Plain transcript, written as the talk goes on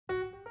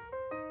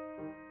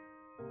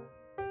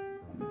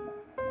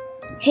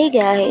Hey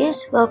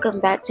guys, welcome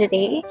back.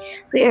 Today.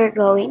 We are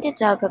going to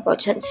talk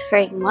about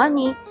transferring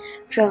money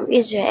from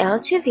Israel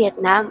to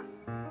Vietnam.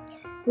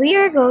 We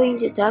are going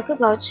to talk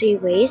about 3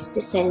 ways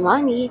to send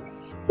money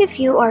if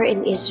you are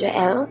in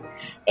Israel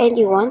and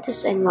you want to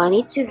send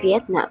money to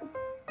Vietnam.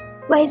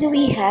 Why do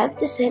we have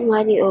to send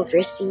money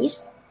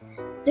overseas?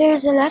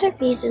 There's a lot of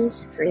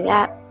reasons for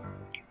that.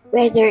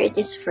 Whether it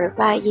is for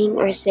buying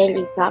or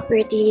selling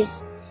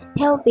properties,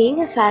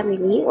 helping a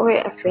family or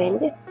a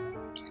friend,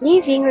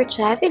 living or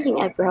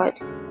traveling abroad,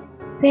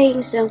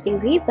 paying something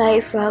we buy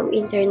from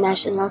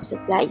international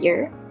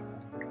supplier,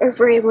 or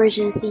for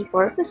emergency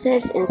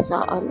purposes and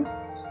so on,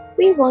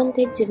 we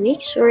wanted to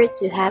make sure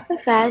to have a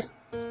fast,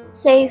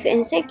 safe,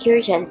 and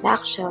secure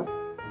transaction.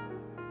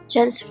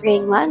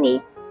 Transferring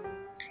money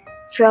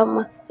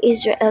from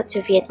Israel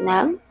to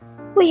Vietnam,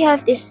 we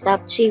have these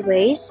top 3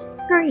 ways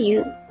for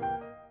you.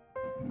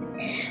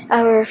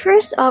 Our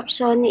first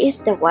option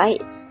is the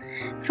Wise.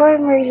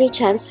 Formerly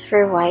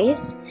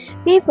TransferWise,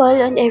 people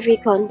on every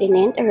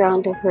continent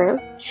around the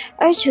world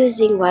are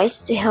choosing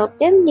Wise to help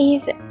them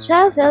live,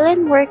 travel,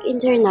 and work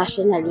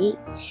internationally.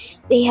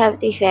 They have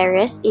the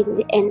fairest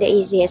and the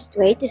easiest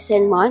way to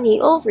send money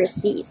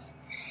overseas.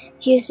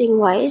 Using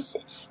Wise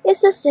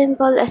is as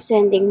simple as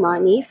sending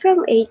money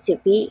from A to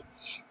B,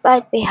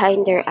 but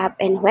behind their app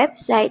and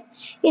website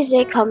is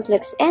a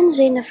complex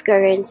engine of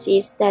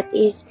currencies that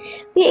is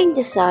being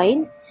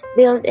designed,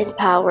 built, and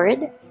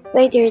powered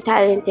by their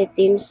talented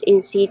teams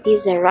in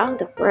cities around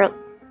the world.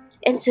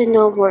 And to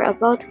know more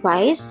about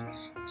Wise,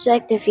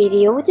 check the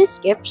video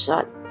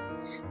description.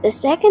 The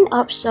second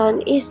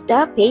option is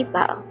the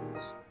PayPal.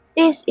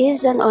 This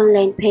is an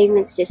online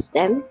payment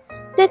system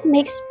that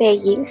makes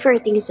paying for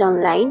things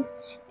online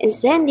and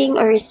sending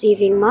or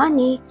receiving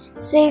money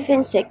safe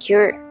and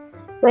secure.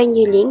 When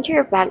you link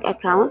your bank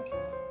account,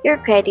 your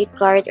credit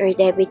card or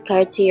debit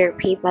card to your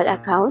PayPal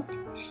account,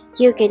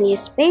 you can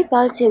use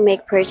PayPal to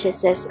make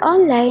purchases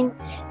online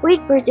with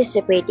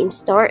participating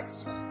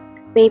stores.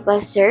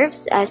 PayPal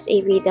serves as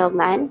a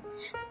middleman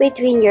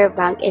between your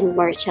bank and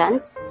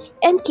merchants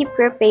and keep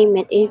your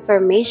payment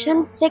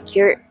information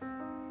secure.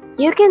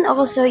 You can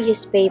also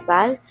use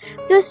PayPal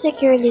to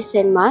securely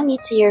send money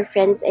to your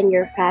friends and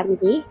your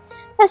family,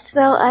 as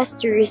well as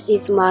to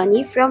receive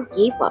money from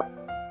people.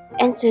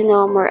 And to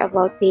know more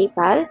about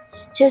PayPal,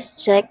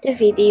 just check the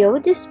video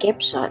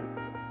description.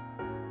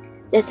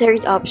 The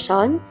third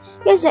option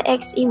is the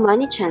XE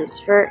Money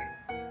Transfer.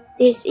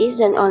 This is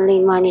an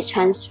online money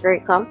transfer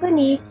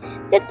company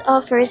that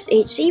offers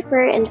a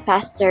cheaper and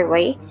faster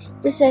way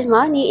to send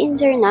money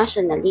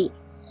internationally.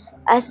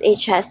 As a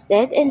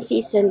trusted and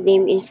seasoned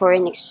name in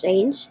foreign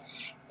exchange,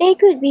 they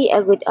could be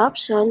a good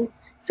option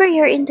for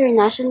your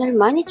international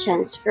money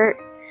transfer.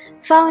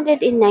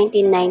 Founded in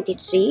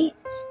 1993,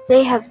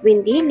 they have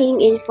been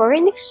dealing in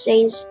foreign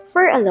exchange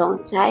for a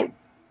long time.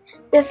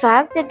 The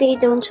fact that they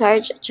don't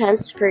charge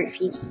transfer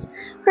fees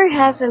or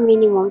have a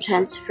minimum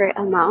transfer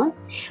amount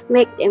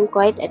make them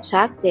quite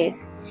attractive.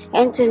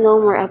 And to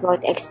know more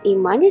about XE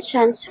Money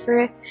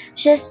Transfer,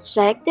 just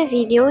check the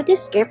video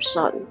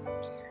description.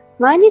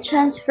 Money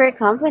transfer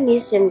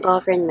companies and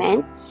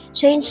government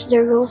change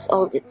the rules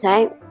all the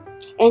time.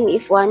 And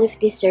if one of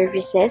these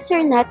services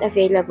are not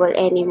available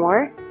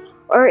anymore,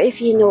 or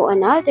if you know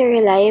another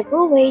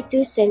reliable way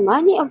to send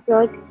money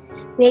abroad,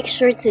 make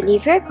sure to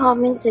leave your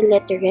comments and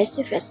let the rest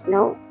of us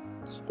know.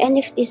 And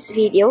if this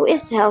video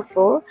is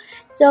helpful,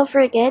 don't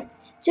forget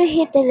to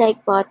hit the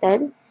like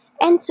button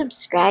and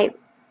subscribe.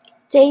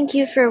 Thank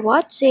you for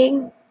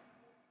watching.